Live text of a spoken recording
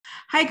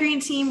Hi, Green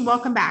Team.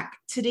 Welcome back.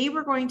 Today,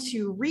 we're going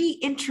to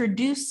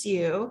reintroduce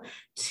you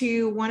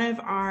to one of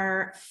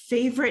our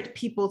favorite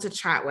people to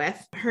chat with.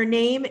 Her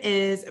name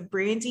is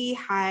Brandy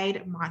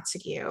Heyde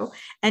Montague,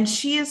 and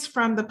she is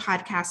from the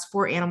podcast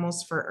For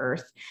Animals for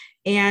Earth.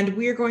 And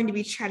we're going to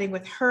be chatting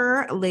with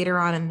her later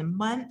on in the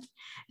month.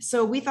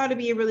 So we thought it'd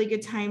be a really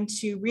good time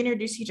to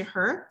reintroduce you to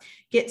her,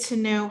 get to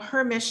know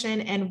her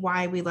mission and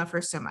why we love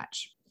her so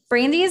much.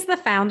 Brandy is the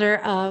founder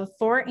of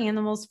For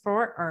Animals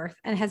for Earth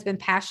and has been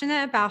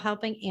passionate about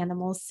helping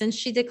animals since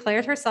she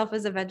declared herself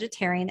as a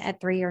vegetarian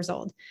at 3 years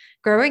old.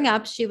 Growing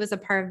up, she was a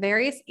part of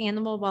various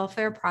animal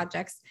welfare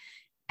projects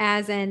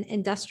as an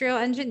industrial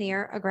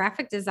engineer, a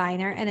graphic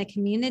designer, and a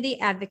community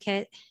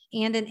advocate,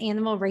 and an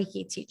animal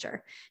Reiki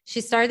teacher.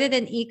 She started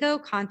an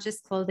eco-conscious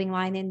clothing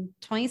line in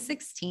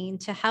 2016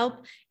 to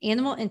help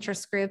animal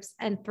interest groups,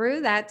 and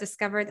through that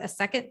discovered a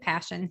second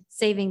passion,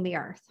 saving the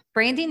earth.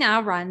 Brandy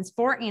now runs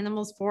For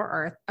Animals for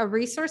Earth, a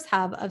resource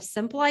hub of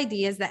simple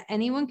ideas that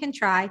anyone can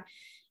try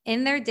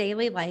in their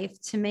daily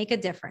life to make a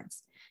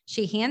difference.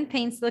 She hand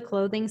paints the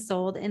clothing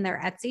sold in their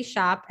Etsy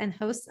shop and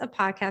hosts a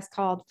podcast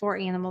called For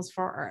Animals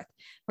for Earth,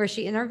 where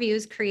she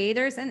interviews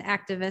creators and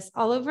activists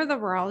all over the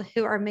world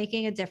who are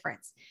making a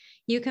difference.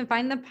 You can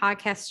find the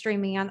podcast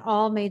streaming on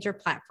all major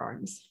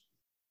platforms.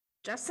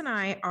 Jess and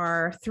I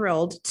are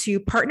thrilled to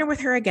partner with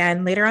her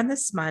again later on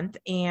this month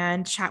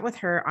and chat with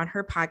her on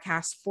her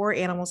podcast, For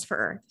Animals for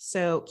Earth.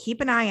 So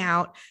keep an eye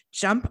out,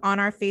 jump on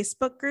our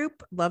Facebook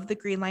group, Love the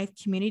Green Life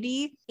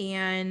Community,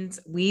 and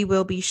we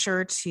will be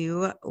sure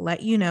to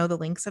let you know the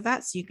links of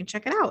that so you can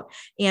check it out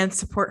and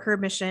support her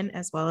mission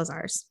as well as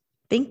ours.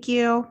 Thank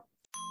you.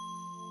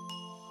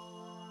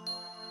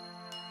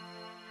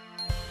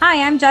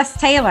 Hi, I'm Jess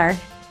Taylor.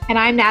 And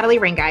I'm Natalie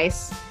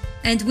Ringeis.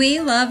 And we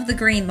love the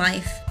green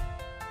life.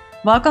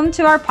 Welcome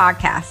to our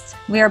podcast.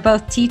 We are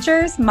both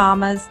teachers,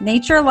 mamas,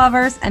 nature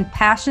lovers, and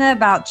passionate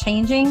about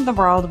changing the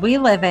world we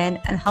live in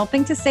and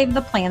helping to save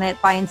the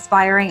planet by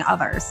inspiring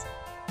others.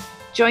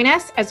 Join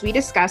us as we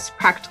discuss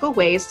practical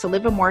ways to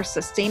live a more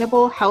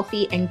sustainable,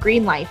 healthy, and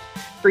green life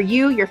for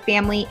you, your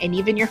family, and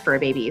even your fur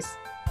babies.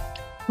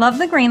 Love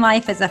the Green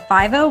Life is a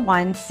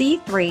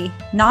 501c3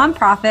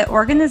 nonprofit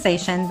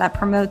organization that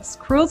promotes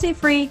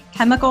cruelty-free,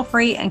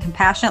 chemical-free, and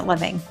compassionate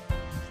living.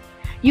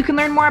 You can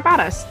learn more about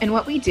us and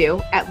what we do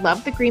at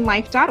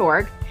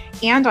lovethegreenlife.org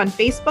and on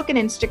Facebook and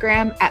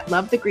Instagram at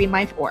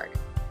lovethegreenlife.org.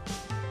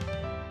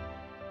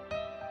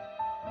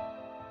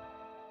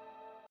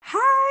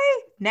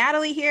 Hi,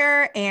 Natalie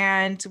here,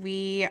 and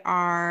we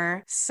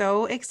are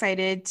so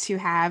excited to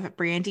have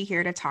Brandy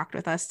here to talk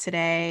with us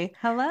today.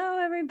 Hello,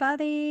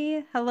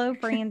 everybody. Hello,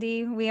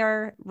 Brandy. We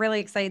are really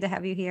excited to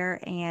have you here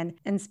and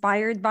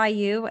inspired by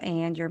you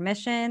and your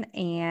mission.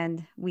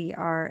 And we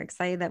are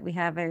excited that we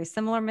have very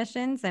similar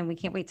missions, and we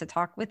can't wait to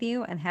talk with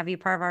you and have you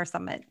part of our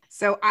summit.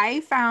 So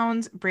I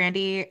found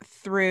Brandy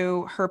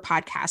through her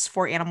podcast,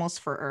 For Animals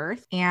for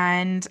Earth.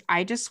 And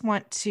I just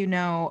want to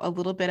know a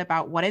little bit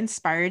about what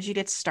inspired you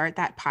to start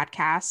that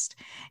podcast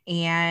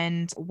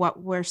and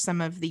what were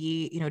some of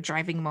the,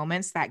 driving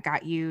moments that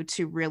got you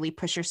to really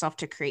push yourself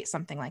to create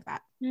something like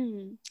that.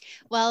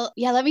 Well,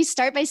 let me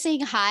start by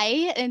saying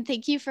hi and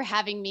thank you for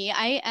having me.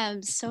 I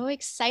am so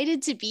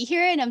excited to be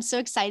here and I'm so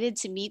excited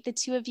to meet the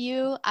two of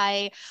you.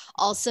 I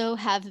also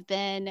have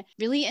been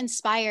really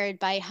inspired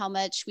by how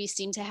much we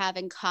seem to have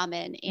in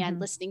common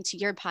and listening to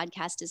your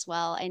podcast as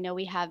well. I know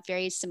we have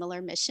very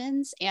similar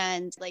missions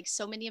and like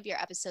so many of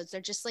your episodes,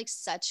 they're just like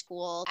such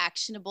cool,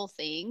 actionable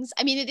things.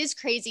 I mean, it is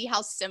crazy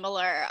how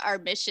similar our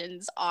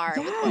missions are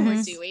with what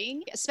we're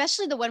doing,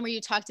 especially the one where you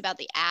talked about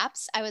the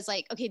apps. I was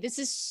like, okay, this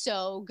is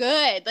so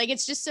good. Like,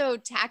 it's just so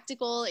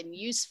tactical and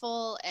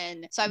useful.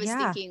 And so I was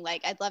thinking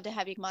like, I'd love to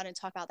have you come on and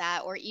talk about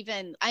that. Or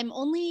even I'm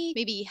only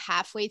maybe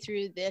halfway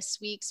through this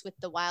week's with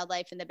the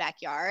wildlife in the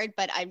backyard,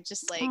 but I'm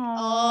just like,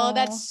 oh,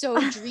 that's so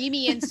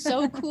dreamy and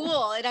so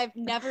cool. And I've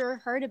never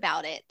heard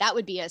about it. That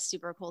would be a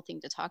super cool thing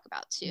to talk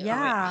about too.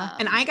 Yeah.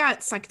 And I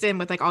got sucked in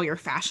with like all your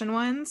fashion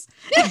ones.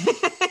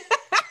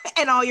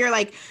 And all your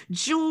like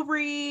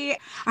jewelry.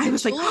 I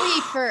was jewelry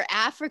like, for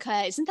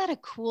Africa. Isn't that a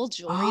cool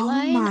jewelry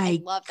line? I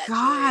love that.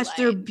 Gosh,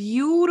 they're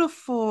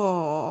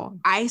beautiful.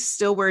 I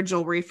still wear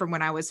jewelry from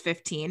when I was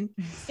 15.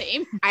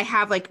 Same. I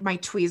have like my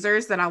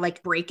tweezers that I'll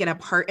like break it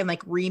apart and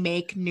like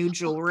remake new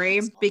jewelry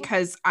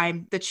because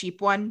I'm the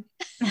cheap one.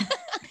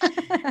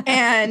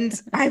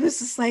 And I was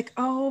just like,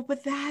 oh,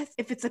 but that's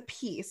if it's a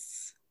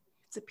piece.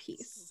 It's a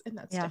piece and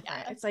that's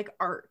different. It's like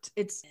art.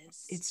 It's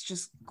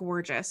just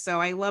gorgeous.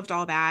 So I loved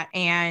all that.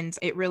 And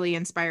it really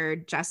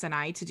inspired Jess and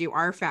I to do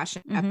our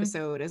fashion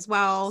episode as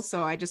well.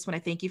 So I just want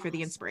to thank you for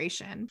the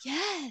inspiration.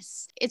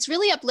 Yes. It's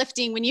really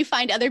uplifting when you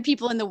find other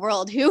people in the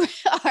world who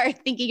are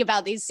thinking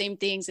about these same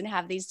things and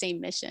have these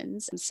same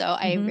missions. And so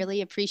I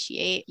really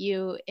appreciate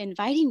you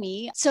inviting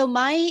me. So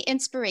my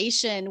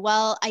inspiration,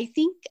 well, I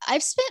think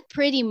I've spent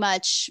pretty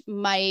much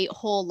my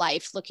whole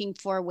life looking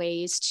for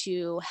ways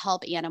to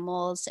help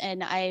animals and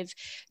and I've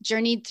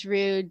journeyed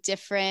through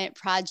different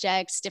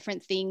projects,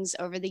 different things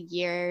over the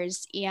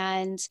years.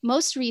 And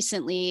most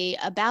recently,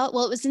 it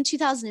was in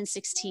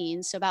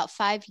 2016. So about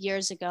 5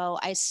 years ago,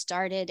 I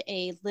started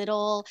a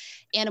little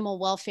animal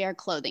welfare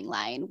clothing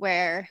line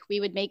where we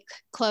would make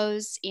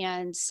clothes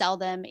and sell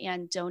them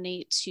and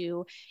donate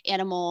to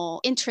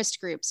animal interest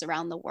groups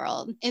around the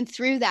world. And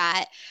through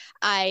that,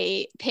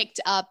 I picked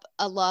up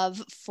a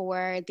love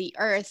for the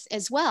earth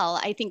as well.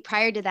 I think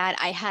prior to that,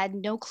 I had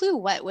no clue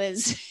what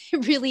was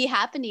really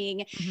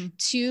happening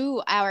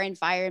to our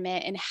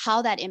environment and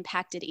how that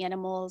impacted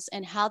animals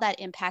and how that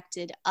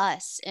impacted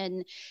us.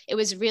 And it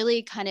was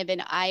really kind of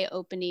an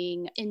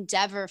eye-opening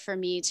endeavor for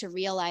me to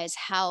realize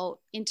how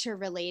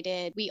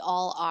interrelated we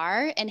all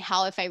are, and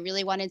how if I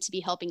really wanted to be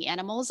helping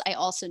animals, I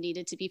also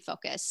needed to be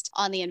focused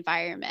on the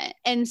environment.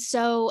 And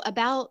so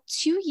about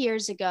 2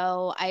 years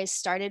ago, I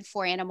started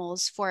For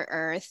Animals for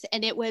Earth,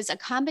 and it was a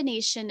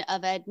combination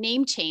of a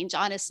name change,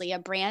 honestly, a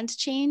brand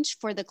change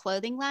for the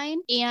clothing line,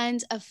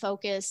 and a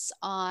focus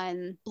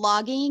on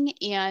blogging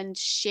and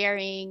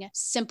sharing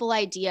simple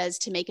ideas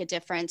to make a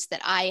difference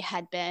that I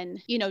had been,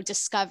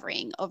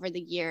 discovering over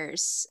the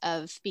years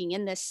of being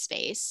in this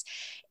space.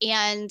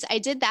 And I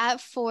did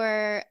that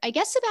for, I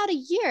guess, about a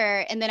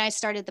year. And then I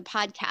started the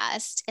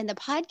podcast. And the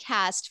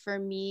podcast for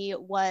me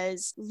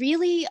was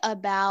really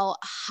about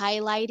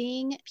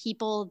highlighting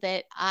people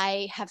that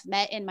I have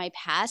met in my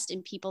past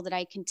and people that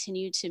I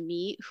continue to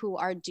meet who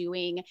are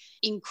doing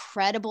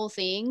incredible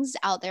things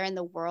out there in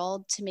the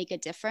world to make a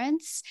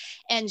difference,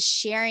 and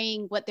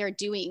sharing what they're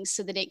doing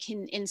so that it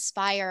can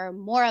inspire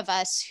more of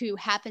us who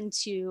happen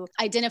to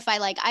identify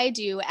like I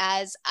do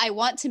as I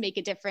want to make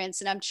a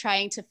difference, and I'm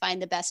trying to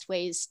find the best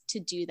ways to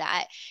do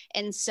that.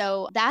 And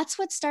so that's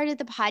what started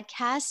the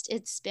podcast.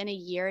 It's been a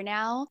year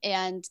now,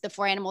 and the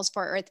For Animals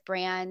for Earth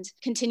brand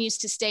continues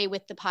to stay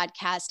with the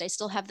podcast. I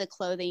still have the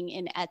clothing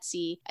in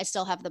Etsy. I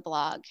still have the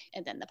blog,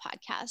 and then the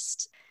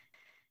podcast.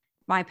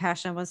 My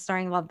passion was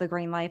starting Love the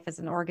Green Life as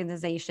an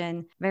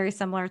organization, very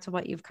similar to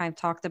what you've kind of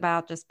talked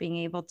about, just being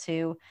able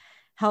to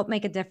help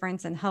make a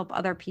difference and help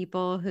other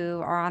people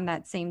who are on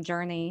that same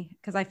journey.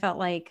 Because I felt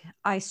like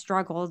I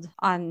struggled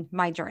on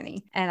my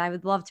journey, and I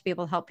would love to be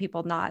able to help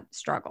people not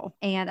struggle.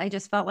 And I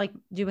just felt like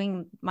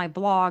doing my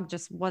blog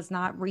just was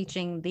not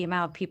reaching the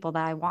amount of people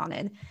that I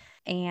wanted.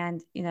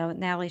 And,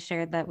 Natalie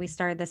shared that we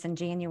started this in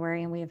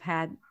January, and we've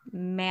had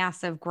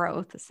massive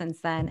growth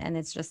since then. And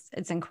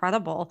it's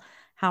incredible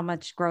how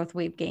much growth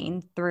we've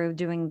gained through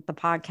doing the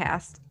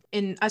podcast.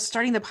 In us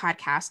starting the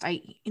podcast,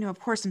 I, of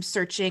course, I'm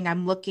searching,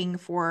 I'm looking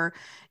for,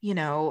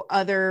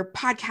 other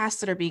podcasts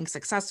that are being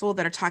successful,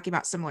 that are talking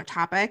about similar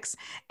topics.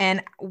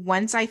 And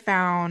once I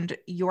found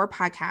your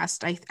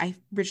podcast, I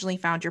originally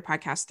found your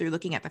podcast through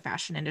looking at the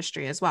fashion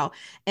industry as well.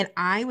 And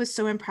I was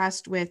so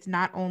impressed with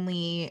not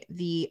only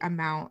the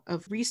amount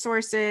of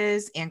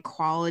resources and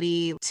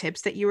quality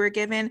tips that you were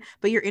given,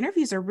 but your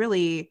interviews are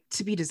really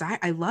to be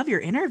desired. I love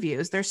your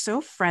interviews. They're so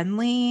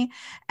friendly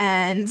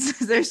and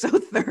they're so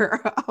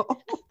thorough.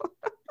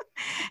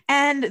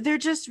 And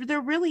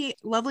they're really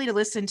lovely to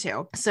listen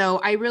to. So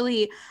I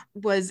really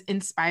was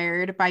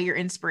inspired by your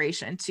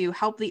inspiration to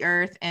help the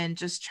earth and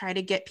just try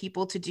to get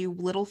people to do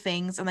little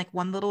things, and like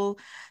one little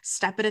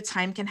step at a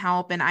time can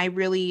help. And I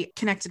really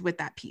connected with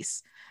that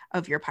piece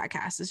of your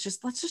podcast. It's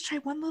just, let's just try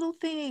one little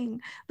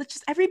thing. Let's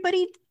just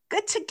everybody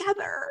get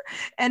together.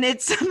 And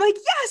I'm like,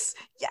 yes.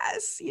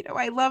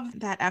 I love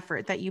that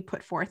effort that you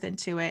put forth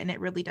into it. And it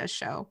really does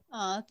show.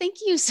 Oh, thank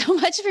you so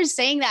much for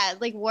saying that.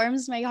 Like,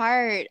 warms my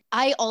heart.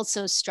 I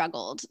also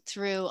struggled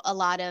through a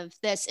lot of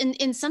this,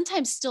 and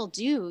sometimes still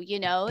do.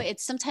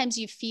 It's sometimes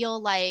you feel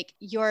like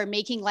you're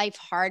making life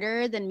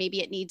harder than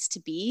maybe it needs to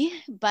be,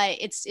 but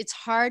it's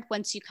hard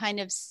once you kind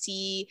of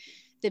see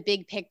the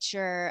big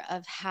picture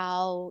of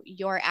how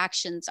your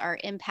actions are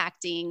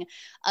impacting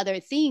other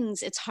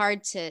things. It's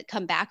hard to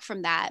come back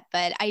from that.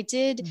 But I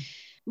did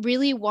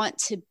really want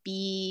to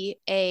be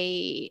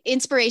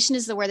inspiration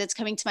is the word that's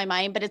coming to my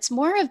mind, but it's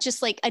more of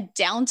just like a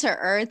down to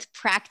earth,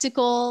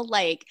 practical,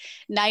 like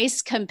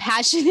nice,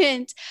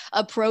 compassionate,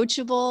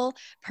 approachable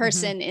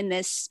person in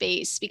this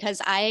space,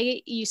 because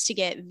I used to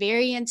get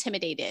very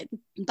intimidated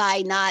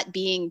by not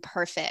being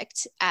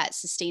perfect at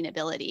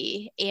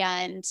sustainability.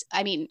 And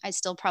I mean, I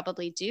still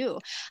probably do.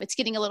 It's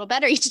getting a little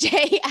better each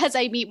day as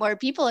I meet more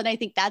people. And I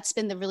think that's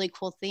been the really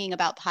cool thing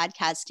about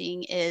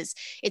podcasting is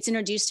it's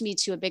introduced me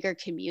to a bigger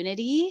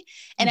community.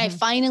 And I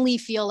finally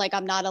feel like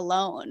I'm not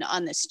alone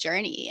on this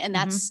journey. And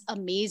that's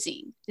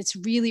amazing. It's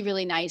really,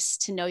 really nice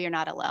to know you're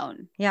not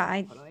alone. Yeah,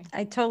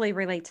 I totally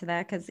relate to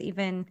that, because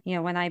even,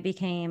 when I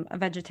became a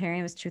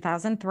vegetarian, it was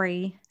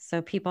 2003.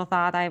 So people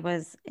thought I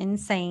was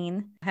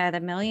insane, had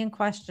a million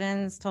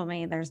questions, told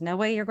me there's no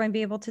way you're going to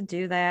be able to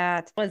do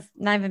that. Was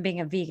not even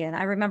being a vegan.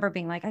 I remember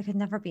being like, I could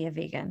never be a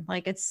vegan.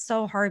 Like, it's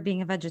so hard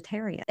being a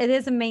vegetarian. It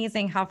is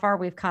amazing how far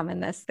we've come in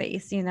this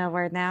space,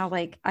 where now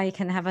like I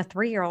can have a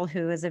 3-year-old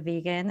who is a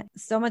vegan.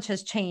 So much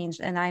has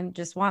changed, and I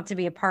just want to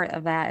be a part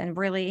of that and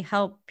really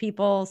help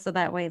people so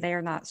that way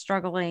they're not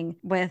struggling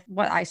with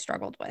what I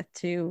struggled with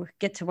to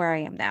get to where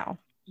I am now.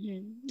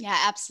 Yeah,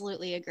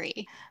 absolutely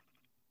agree.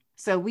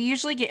 So we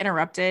usually get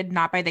interrupted,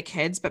 not by the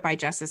kids, but by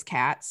Jess's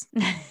cats.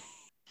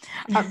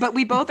 But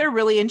we both are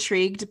really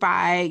intrigued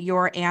by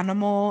your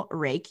animal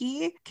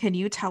Reiki. Can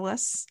you tell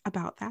us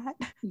about that?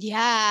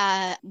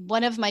 Yeah,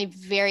 one of my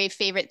very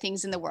favorite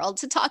things in the world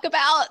to talk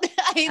about.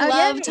 I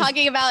love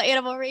talking about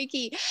animal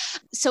Reiki.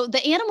 So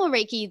the animal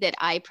Reiki that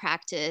I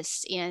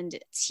practice and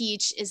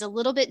teach is a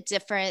little bit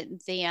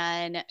different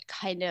than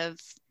kind of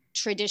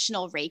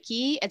traditional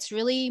Reiki. It's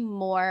really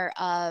more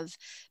of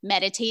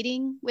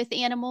meditating with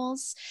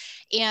animals.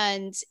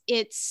 And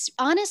it's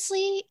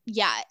honestly,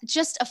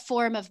 just a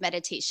form of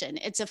meditation.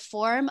 It's a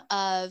form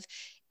of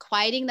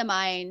quieting the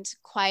mind,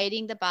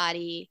 quieting the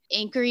body,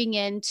 anchoring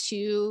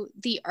into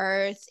the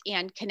earth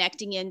and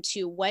connecting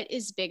into what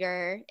is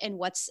bigger and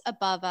what's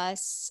above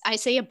us. I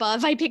say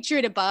above, I picture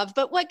it above,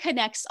 but what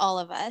connects all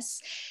of us.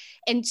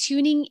 And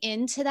tuning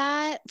into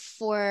that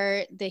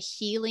for the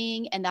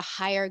healing and the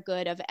higher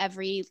good of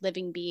every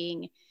living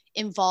being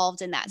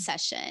involved in that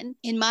session.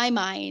 In my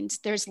mind,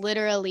 there's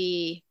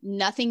literally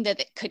nothing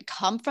that could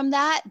come from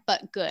that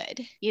but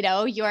good. You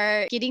know,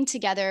 you're getting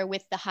together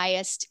with the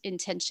highest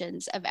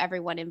intentions of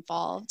everyone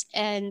involved.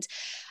 And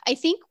I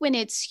think when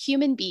it's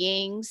human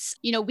beings,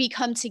 you know, we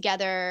come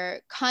together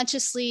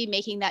consciously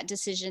making that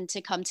decision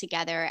to come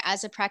together.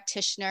 As a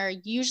practitioner,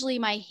 usually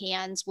my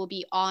hands will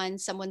be on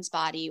someone's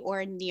body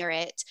or near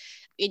it.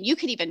 And you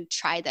could even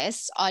try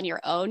this on your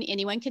own.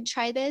 Anyone can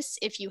try this.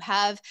 If you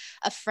have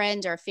a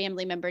friend or a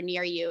family member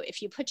near you,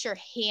 if you put your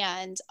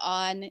hand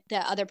on the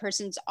other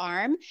person's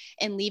arm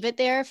and leave it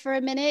there for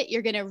a minute,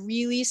 you're going to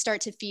really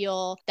start to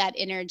feel that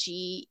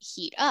energy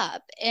heat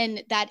up.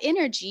 And that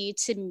energy,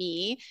 to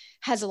me,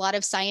 has a lot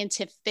of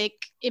scientific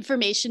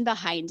information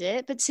behind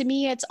it. But to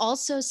me, it's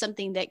also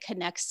something that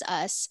connects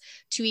us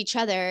to each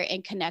other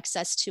and connects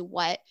us to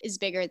what is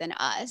bigger than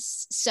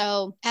us.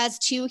 So as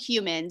two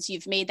humans,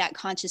 you've made that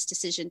conscious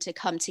decision to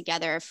come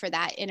together for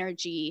that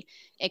energy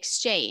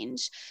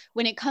exchange.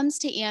 When it comes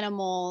to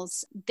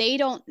animals, they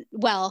don't,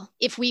 well,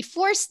 if we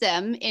force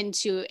them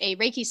into a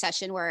Reiki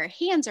session where our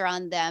hands are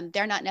on them,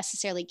 they're not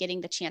necessarily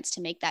getting the chance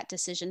to make that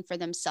decision for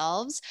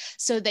themselves.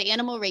 So the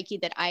animal Reiki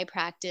that I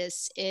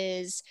practice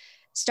is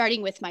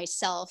starting with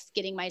myself,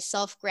 getting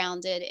myself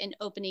grounded and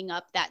opening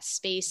up that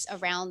space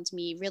around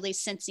me, really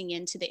sensing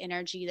into the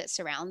energy that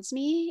surrounds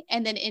me,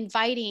 and then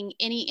inviting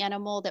any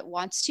animal that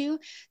wants to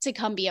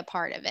come be a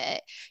part of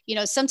it. You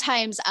know,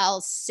 sometimes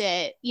I'll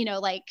sit, you know,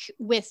 like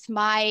with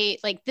my,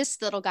 like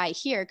this little guy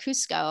here,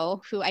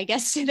 Cusco, who I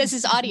guess this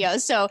is audio.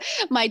 So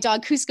my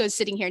dog Cusco is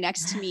sitting here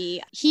next to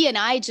me. He and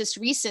I just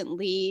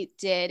recently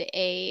did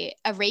a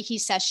Reiki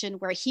session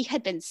where he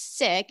had been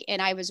sick and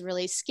I was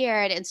really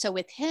scared. And so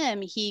with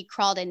him, he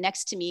crawled in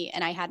next to me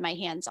and I had my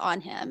hands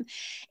on him.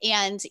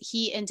 And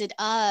he ended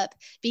up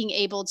being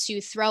able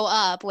to throw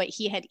up what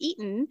he had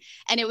eaten.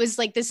 And it was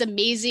like this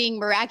amazing,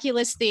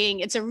 miraculous thing.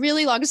 It's a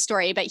really long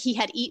story, but he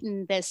had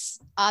eaten this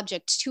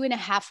object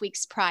 2.5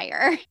 weeks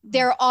prior.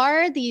 There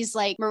are these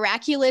like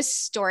miraculous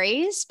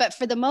stories, but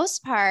for the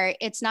most part,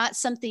 it's not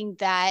something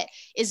that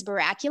is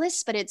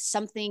miraculous, but it's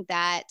something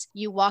that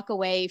you walk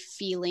away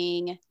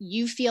feeling,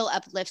 you feel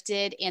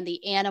uplifted, and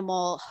the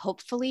animal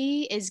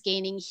hopefully is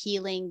gaining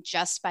healing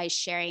just by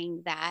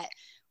sharing that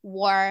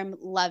warm,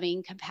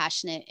 loving,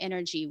 compassionate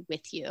energy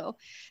with you.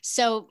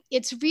 So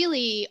it's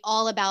really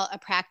all about a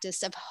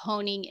practice of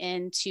honing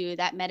into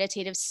that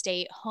meditative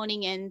state,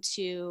 honing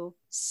into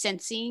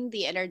sensing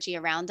the energy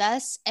around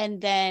us, and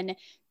then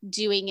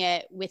doing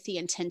it with the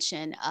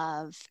intention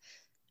of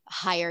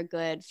higher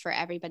good for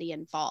everybody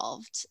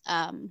involved.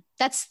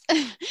 That's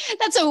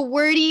a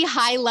wordy,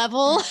 high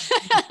level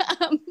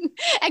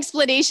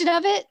explanation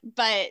of it,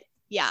 but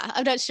yeah,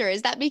 I'm not sure.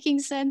 Is that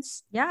making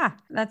sense? Yeah,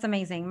 that's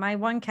amazing. My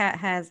one cat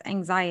has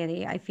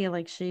anxiety. I feel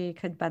like she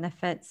could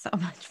benefit so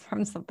much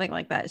from something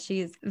like that.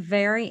 She's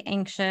very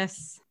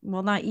anxious,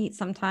 will not eat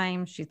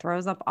sometimes. She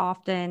throws up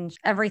often.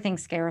 Everything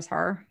scares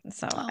her.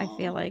 So I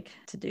feel like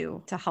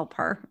to help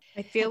her.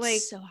 I feel That's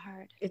like so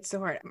hard. It's so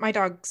hard. My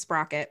dog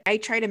Sprocket. I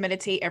try to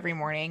meditate every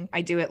morning.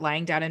 I do it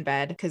lying down in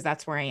bed because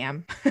that's where I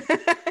am.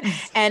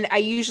 And I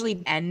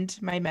usually end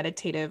my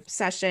meditative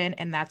session.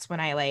 And that's when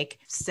I like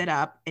sit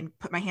up and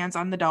put my hands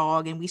on the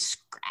dog and we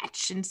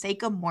scratch and say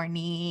good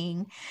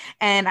morning.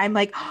 And I'm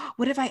like, oh,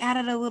 what if I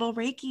added a little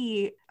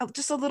Reiki,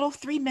 just a little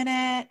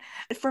 3-minute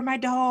for my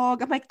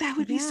dog? I'm like, that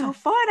would be so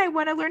fun. I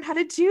want to learn how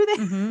to do that.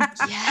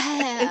 Mm-hmm.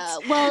 Yeah.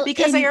 Well,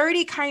 because I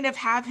already kind of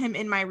have him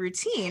in my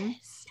routine.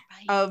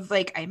 Of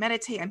like, I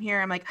meditate, I'm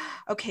here, I'm like,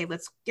 okay,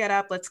 let's get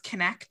up, let's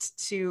connect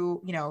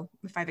to, you know,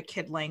 if I have a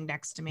kid laying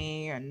next to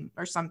me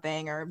or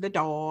something, or the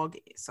dog.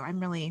 So I'm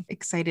really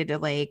excited to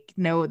like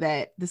know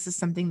that this is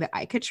something that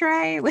I could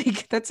try.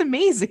 Like, that's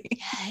amazing.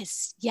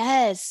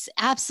 Yes,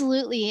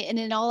 absolutely. And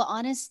in all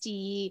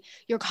honesty,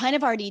 you're kind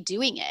of already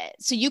doing it.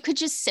 So you could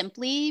just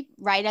simply,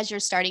 right as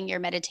you're starting your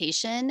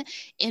meditation,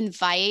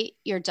 invite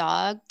your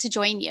dog to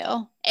join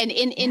you.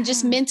 And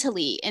just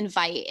mentally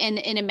invite and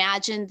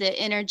imagine the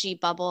energy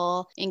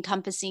bubble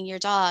encompassing your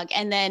dog.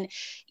 And then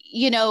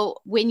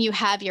when you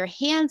have your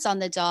hands on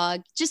the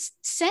dog, just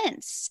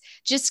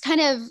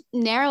kind of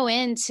narrow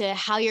into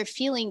how you're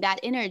feeling that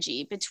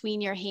energy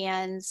between your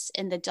hands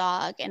and the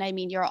dog. And I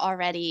mean, you're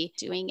already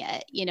doing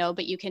it,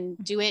 but you can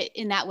do it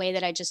in that way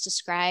that I just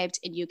described,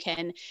 and you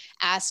can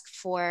ask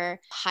for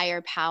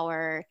higher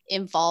power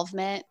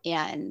involvement,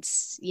 and,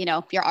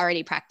 you're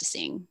already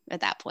practicing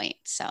at that point.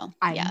 So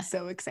I'm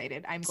so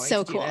excited. I'm going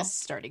to do this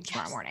starting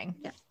tomorrow morning.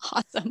 Yeah.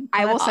 Awesome.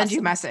 I will send you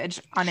a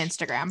message on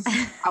Instagram.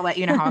 I'll let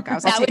you know how it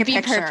goes. I'll take a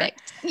picture.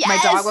 Perfect. Yes. My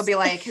dog will be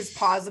like, his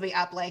paws will be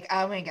up like,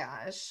 oh my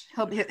gosh.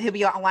 He'll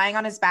be lying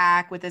on his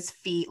back with his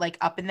feet like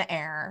up in the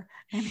air.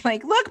 And be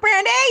like, look,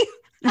 Brandy.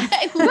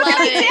 I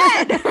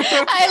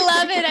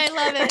love it. I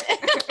love it.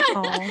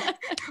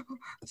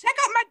 Check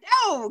out my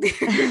dog.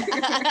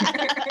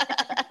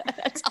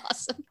 That's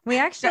awesome. We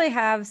actually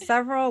have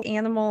several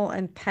animal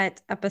and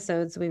pet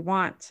episodes we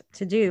want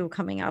to do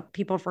coming up.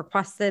 People have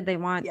requested they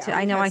want to.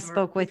 I know I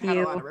spoke with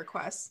you. A lot of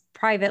requests.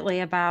 Privately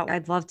about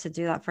I'd love to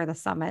do that for the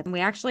summit. And we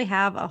actually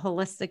have a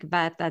holistic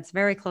vet that's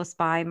very close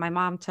by. My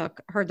mom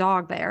took her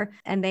dog there,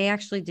 and they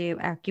actually do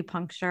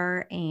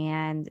acupuncture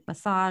and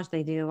massage.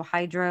 They do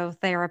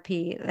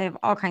hydrotherapy. They have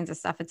all kinds of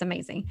stuff. It's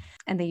amazing.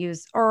 And they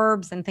use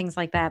herbs and things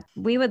like that.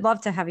 We would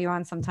love to have you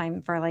on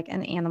sometime for like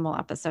an animal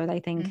episode. I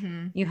think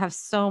you have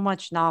so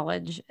much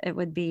knowledge. It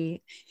would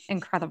be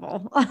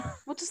incredible.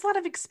 Well, just a lot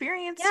of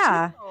experience.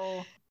 Yeah.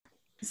 Too.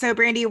 So,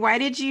 Brandy, why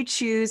did you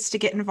choose to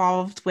get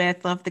involved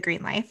with Love the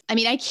Green Life? I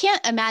mean, I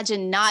can't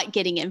imagine not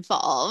getting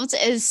involved.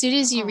 As soon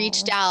as you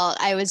reached out,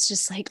 I was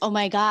just like, oh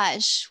my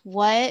gosh,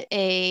 what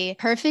a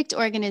perfect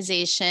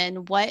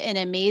organization. What an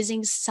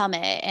amazing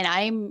summit. And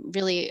I'm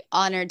really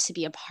honored to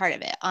be a part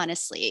of it,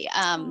 honestly.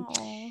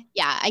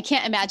 Yeah, I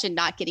can't imagine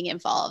not getting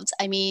involved.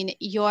 I mean,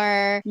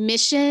 your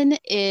mission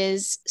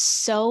is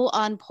so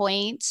on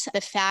point.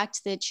 The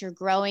fact that you're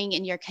growing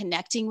and you're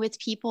connecting with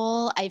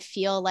people, I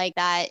feel like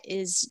that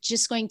is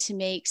just going to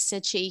make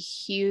such a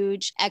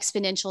huge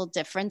exponential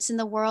difference in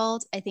the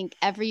world. I think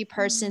every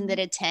person that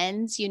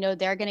attends,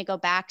 they're going to go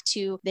back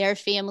to their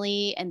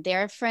family and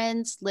their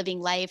friends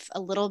living life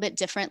a little bit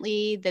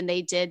differently than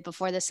they did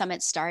before the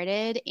summit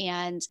started.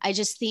 And I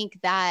just think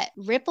that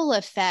ripple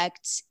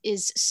effect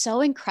is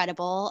so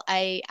incredible.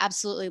 I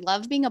absolutely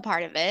love being a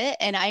part of it.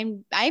 And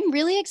I'm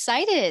really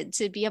excited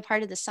to be a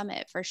part of the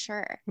summit for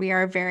sure. We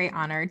are very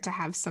honored to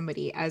have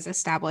somebody as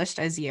established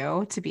as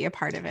you to be a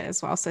part of it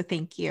as well. So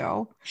thank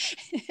you.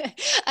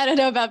 I don't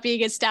know about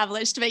being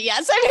established, but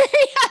yes, I'm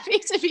very happy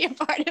to be a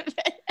part of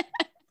it.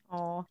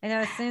 Oh, I know.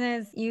 As soon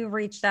as you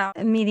reached out,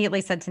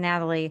 immediately said to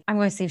Natalie, I'm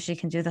going to see if she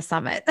can do the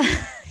summit,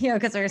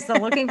 because we're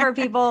still looking for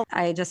people.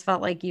 I just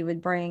felt like you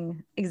would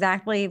bring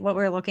exactly what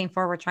we're looking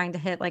for. We're trying to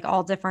hit like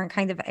all different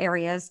kind of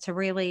areas to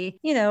really,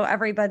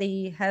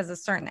 everybody has a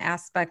certain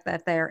aspect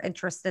that they're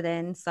interested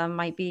in. Some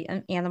might be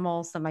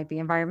animals, some might be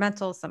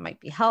environmental, some might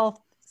be health,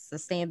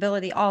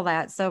 sustainability, all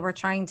that. So we're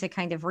trying to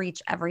kind of reach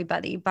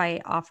everybody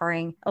by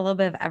offering a little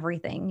bit of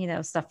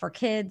everything, stuff for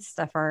kids,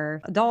 stuff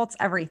for adults,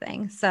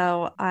 everything.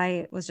 So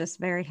I was just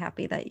very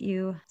happy that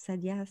you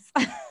said yes.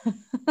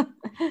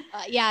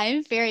 Yeah,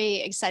 I'm very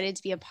excited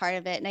to be a part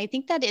of it. And I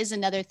think that is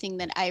another thing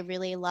that I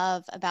really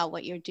love about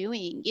what you're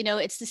doing.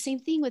 It's the same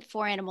thing with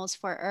For Animals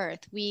for Earth.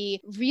 We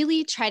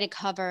really try to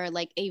cover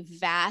like a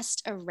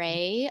vast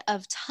array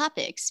of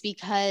topics,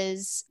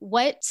 because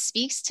what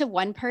speaks to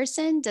one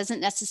person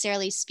doesn't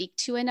necessarily speak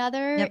to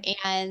another. Yep.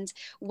 And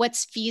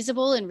what's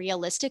feasible and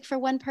realistic for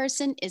one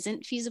person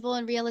isn't feasible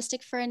and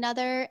realistic for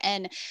another.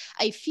 And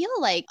I feel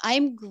like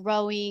I'm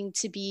growing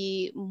to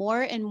be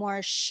more and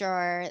more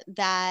sure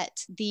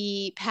that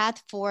the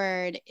path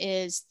forward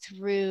is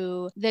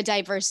through the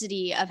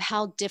diversity of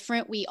how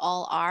different we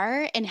all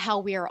are and how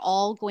we are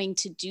all going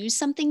to do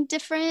something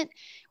different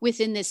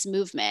within this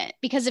movement.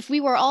 Because if we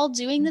were all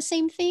doing the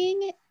same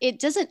thing, it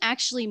doesn't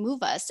actually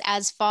move us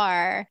as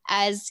far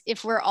as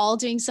if we're all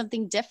doing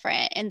something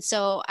different. And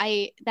so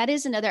that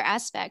is another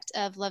aspect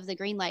of Love the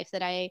Green Life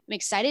that I'm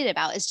excited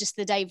about, is just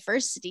the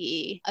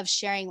diversity of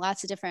sharing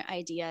lots of different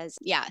ideas.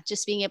 Yeah,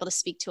 just being able to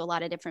speak to a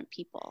lot of different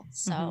people.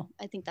 So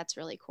I think that's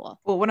really cool.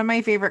 Well, one of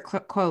my favorite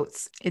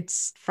quotes,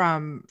 it's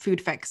from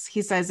Food Fix.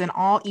 He says, in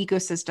all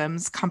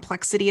ecosystems,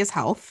 complexity is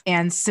health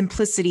and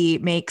simplicity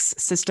makes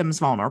systems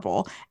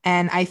vulnerable.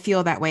 And I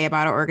feel that way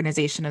about our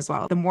organization as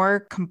well. The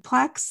more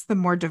complex, the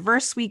more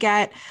diverse we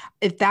get.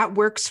 If that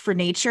works for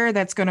nature,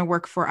 that's going to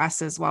work for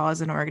us as well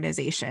as an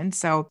organization.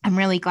 So I'm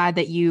really glad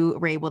that you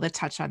were able to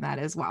touch on that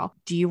as well.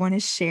 Do you want to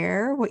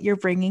share what you're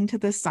bringing to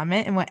the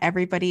summit and what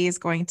everybody is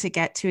going to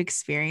get to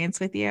experience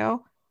with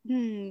you?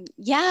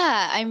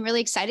 Yeah, I'm really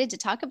excited to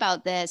talk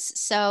about this.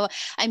 So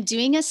I'm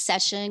doing a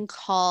session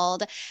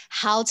called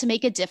How to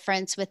Make a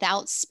Difference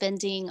Without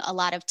Spending a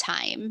Lot of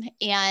Time.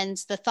 And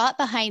the thought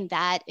behind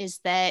that is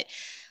that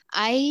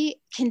I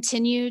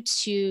continue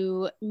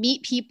to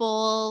meet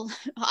people,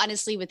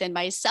 honestly, within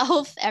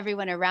myself,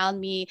 everyone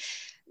around me.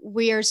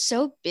 We are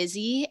so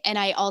busy. And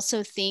I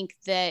also think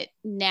that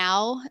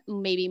now,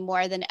 maybe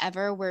more than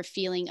ever, we're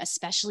feeling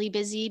especially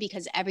busy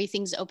because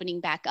everything's opening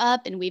back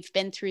up. And we've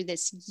been through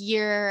this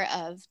year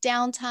of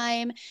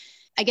downtime.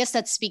 I guess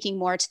that's speaking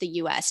more to the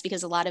US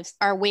because a lot of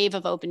our wave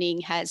of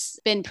opening has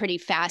been pretty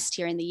fast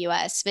here in the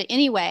US. But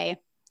anyway,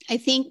 I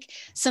think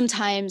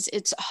sometimes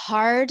it's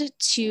hard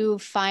to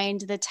find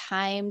the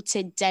time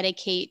to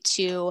dedicate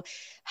to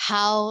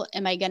how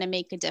am I going to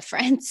make a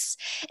difference?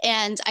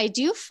 And I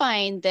do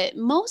find that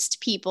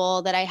most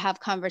people that I have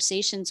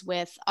conversations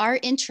with are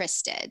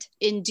interested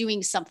in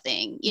doing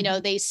something. You know,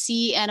 they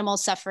see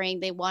animals suffering,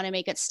 they want to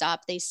make it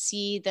stop. They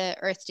see the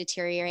earth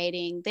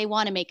deteriorating, they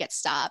want to make it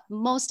stop.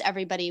 Most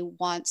everybody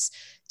wants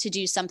to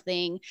do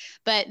something,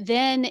 but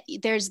then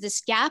there's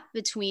this gap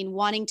between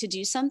wanting to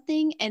do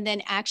something and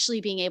then actually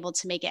being able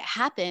to make it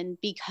happen,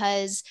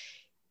 because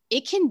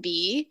it can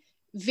be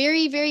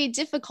very, very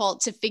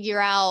difficult to figure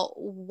out,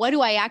 what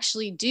do I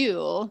actually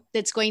do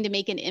that's going to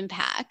make an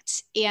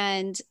impact?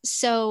 And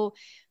so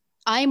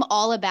I'm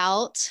all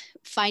about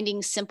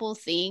finding simple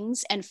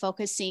things and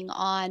focusing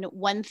on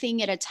one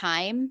thing at a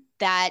time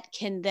that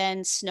can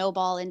then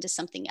snowball into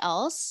something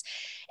else.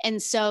 And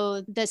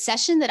so the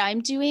session that I'm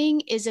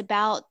doing is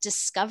about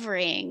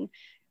discovering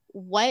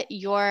what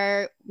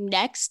your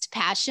next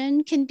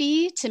passion can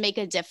be to make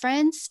a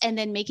difference, and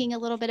then making a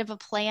little bit of a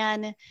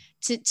plan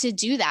to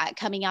do that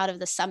coming out of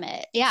the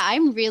summit. Yeah,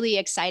 I'm really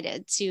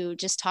excited to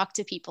just talk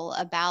to people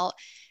about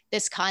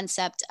this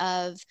concept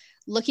of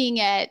looking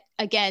at,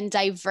 again,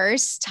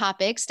 diverse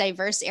topics,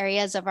 diverse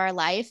areas of our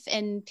life,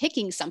 and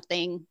picking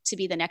something to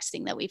be the next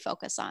thing that we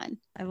focus on.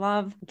 I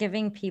love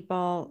giving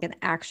people an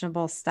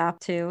actionable step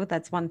too.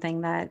 That's one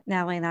thing that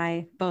Natalie and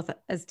I, both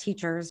as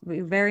teachers, we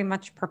very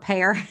much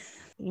prepare.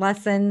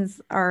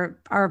 Lessons, our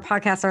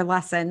podcasts are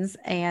lessons,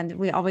 and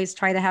we always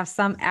try to have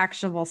some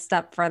actionable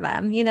step for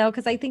them, you know,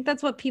 because I think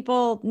that's what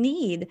people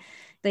need.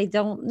 They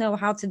don't know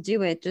how to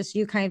do it. Just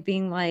you kind of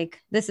being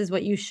like, this is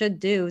what you should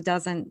do,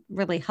 doesn't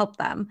really help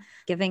them.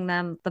 Giving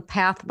them the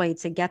pathway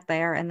to get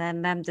there, and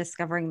then them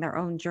discovering their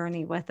own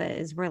journey with it,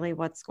 is really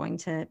what's going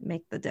to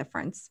make the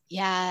difference.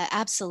 Yeah,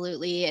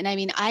 absolutely. And I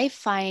mean, I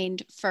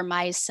find for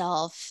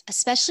myself,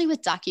 especially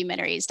with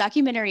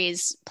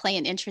documentaries play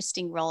an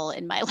interesting role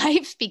in my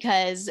life,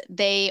 because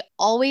they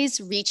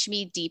always reach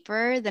me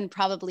deeper than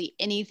probably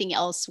anything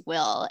else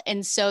will.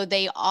 And so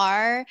they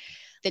are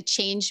the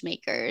change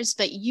makers.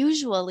 But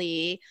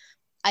usually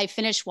I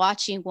finish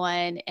watching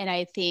one and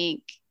I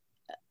think,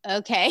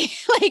 okay,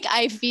 like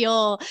I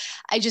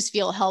just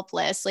feel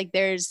helpless. Like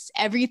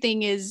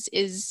everything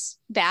is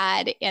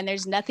bad and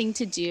there's nothing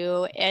to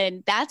do.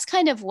 And that's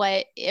kind of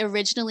what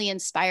originally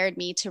inspired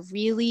me to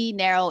really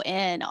narrow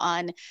in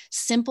on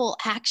simple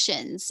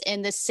actions.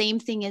 And the same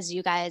thing as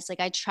you guys, like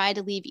I try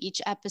to leave each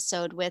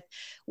episode with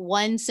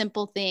one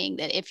simple thing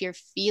that if you're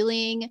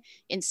feeling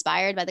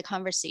inspired by the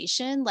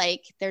conversation,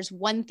 like there's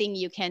one thing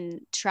you can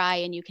try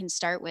and you can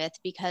start with,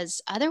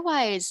 because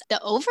otherwise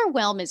the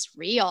overwhelm is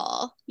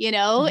real, you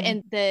know,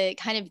 and the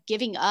kind of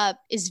giving up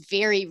is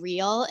very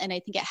real. And I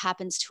think it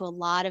happens to a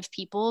lot of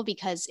people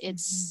because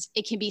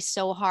it can be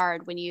so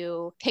hard when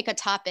you pick a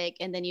topic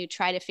and then you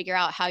try to figure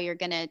out how you're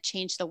going to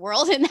change the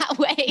world in that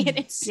way.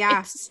 And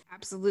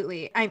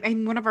absolutely. I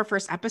one of our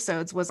first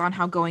episodes was on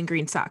how going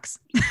green sucks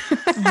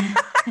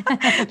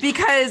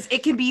because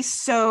it can be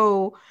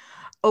so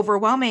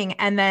overwhelming.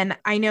 And then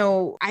I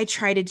know I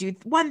try to do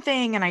one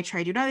thing and I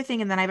try to do another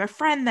thing. And then I have a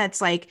friend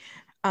that's like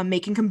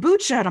making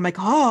kombucha and I'm like,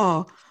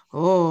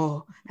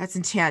 oh, that's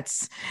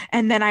intense.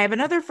 And then I have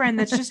another friend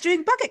that's just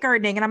doing bucket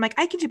gardening. And I'm like,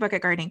 I can do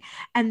bucket gardening.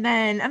 And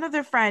then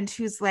another friend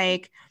who's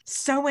like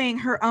sewing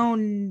her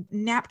own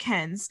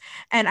napkins.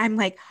 And I'm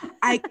like,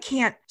 I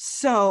can't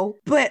sew,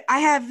 but I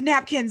have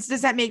napkins.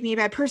 Does that make me a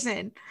bad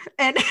person?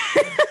 And,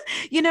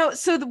 you know,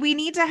 so we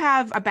need to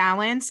have a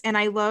balance. And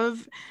I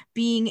love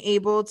being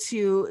able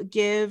to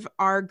give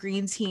our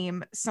green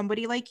team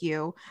somebody like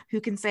you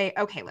who can say,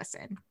 okay,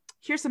 listen,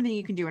 here's something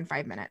you can do in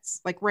 5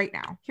 minutes, like right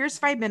now. Here's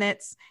 5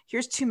 minutes.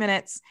 Here's 2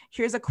 minutes.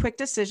 Here's a quick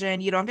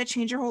decision. You don't have to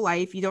change your whole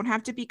life. You don't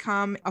have to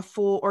become a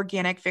full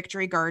organic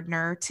victory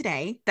gardener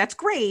today. That's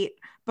great.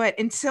 But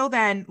until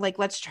then, like,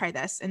 let's try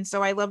this. And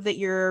so I love that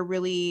you're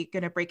really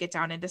going to break it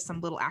down into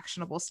some little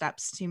actionable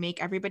steps to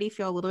make everybody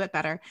feel a little bit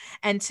better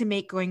and to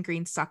make going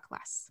green suck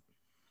less.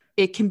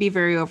 It can be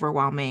very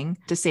overwhelming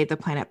to save the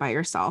planet by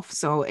yourself.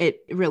 So it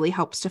really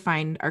helps to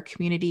find our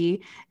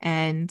community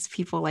and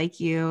people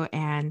like you,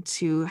 and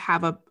to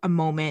have a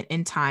moment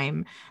in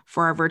time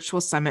for our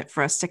virtual summit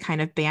for us to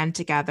kind of band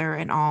together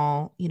and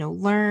all, you know,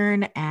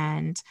 learn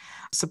and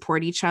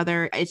support each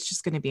other. It's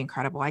just going to be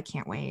incredible. I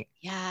can't wait.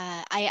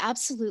 Yeah, I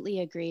absolutely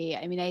agree.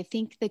 I mean, I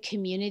think the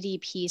community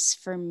piece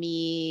for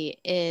me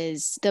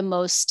is the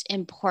most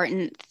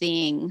important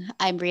thing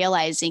I'm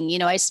realizing. You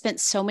know, I spent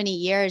so many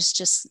years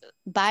just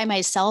by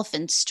myself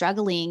and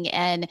struggling.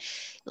 And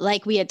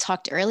like we had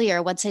talked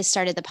earlier, once I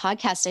started the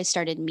podcast, I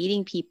started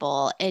meeting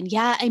people. And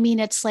yeah, I mean,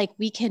 it's like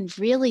we can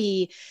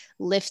really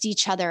lift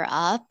each other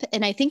up.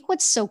 And I think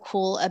what's so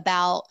cool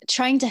about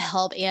trying to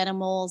help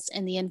animals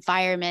and the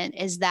environment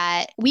is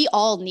that we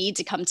all need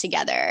to come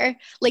together.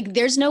 Like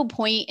there's no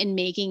point in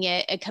making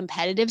it a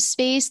competitive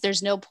space.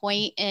 There's no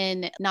point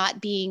in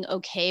not being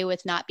okay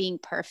with not being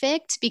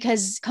perfect,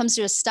 because it comes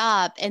to a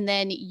stop and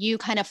then you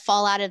kind of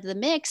fall out of the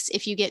mix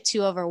if you get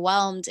too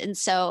overwhelmed. And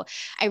so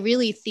I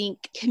really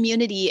think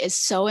community is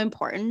so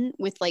important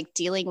with like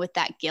dealing with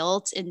that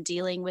guilt and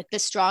dealing with the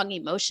strong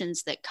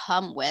emotions that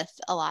come with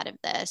a lot of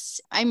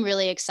this. I'm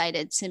really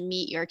excited to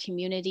meet your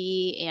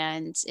community,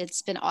 and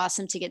it's been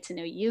awesome to get to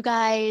know you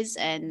guys,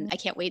 and I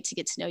can't wait to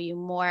get to know you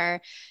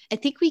more. I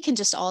think we can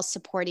just all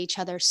support each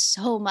other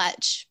so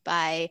much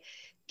by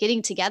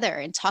getting together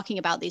and talking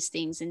about these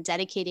things and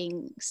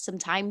dedicating some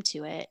time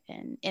to it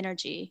and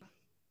energy.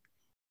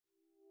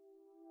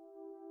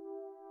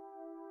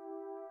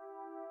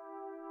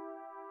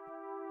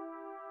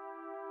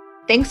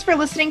 Thanks for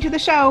listening to the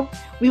show.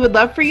 We would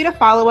love for you to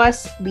follow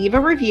us, leave a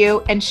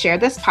review, and share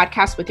this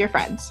podcast with your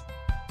friends.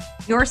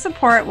 Your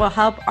support will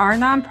help our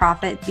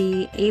nonprofit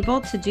be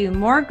able to do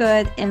more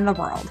good in the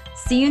world.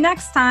 See you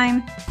next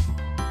time.